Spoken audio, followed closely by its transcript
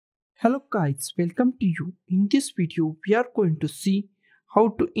Hello guys, welcome to you. In this video, we are going to see how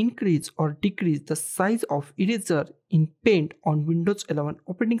to increase or decrease the size of eraser in Paint on Windows 11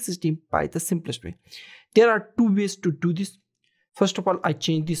 operating system by the simplest way. There are two ways to do this. First of all, I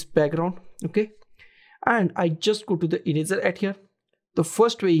change this background, okay? And I just go to the eraser at here. The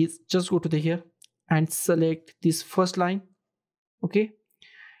first way is just go to the here and select this first line, okay?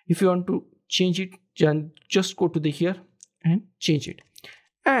 If you want to change it, then just go to the here and change it.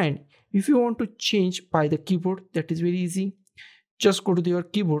 And if you want to change by the keyboard, that is very easy. Just go to your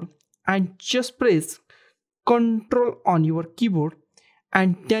keyboard and just press Ctrl on your keyboard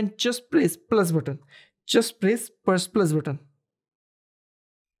and then just press plus button. Just press plus button.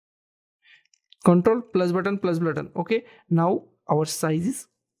 Ctrl plus button. Okay. Now our size is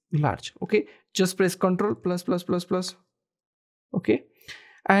large. Okay. Just press Ctrl plus. Okay.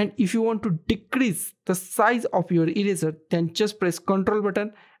 And if you want to decrease the size of your eraser, then just press Ctrl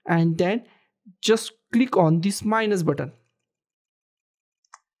button and then just click on this minus button.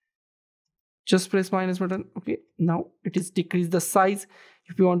 Just press minus button. Okay, now it is decrease the size.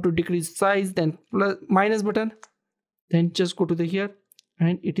 If you want to decrease size, then plus minus button, then just go to the here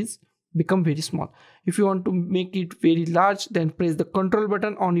and it is become very small. If you want to make it very large, then press the Ctrl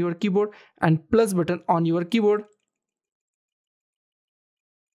button on your keyboard and plus button on your keyboard.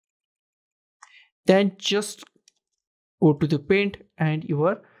 Then just go to the paint and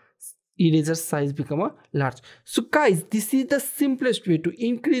your eraser size become a large. So guys, this is the simplest way to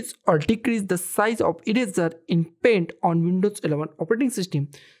increase or decrease the size of eraser in Paint on Windows 11 operating system.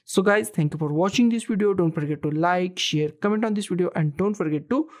 So guys, thank you for watching this video. Don't forget to like, share, comment on this video and don't forget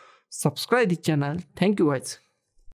to subscribe the channel. Thank you guys.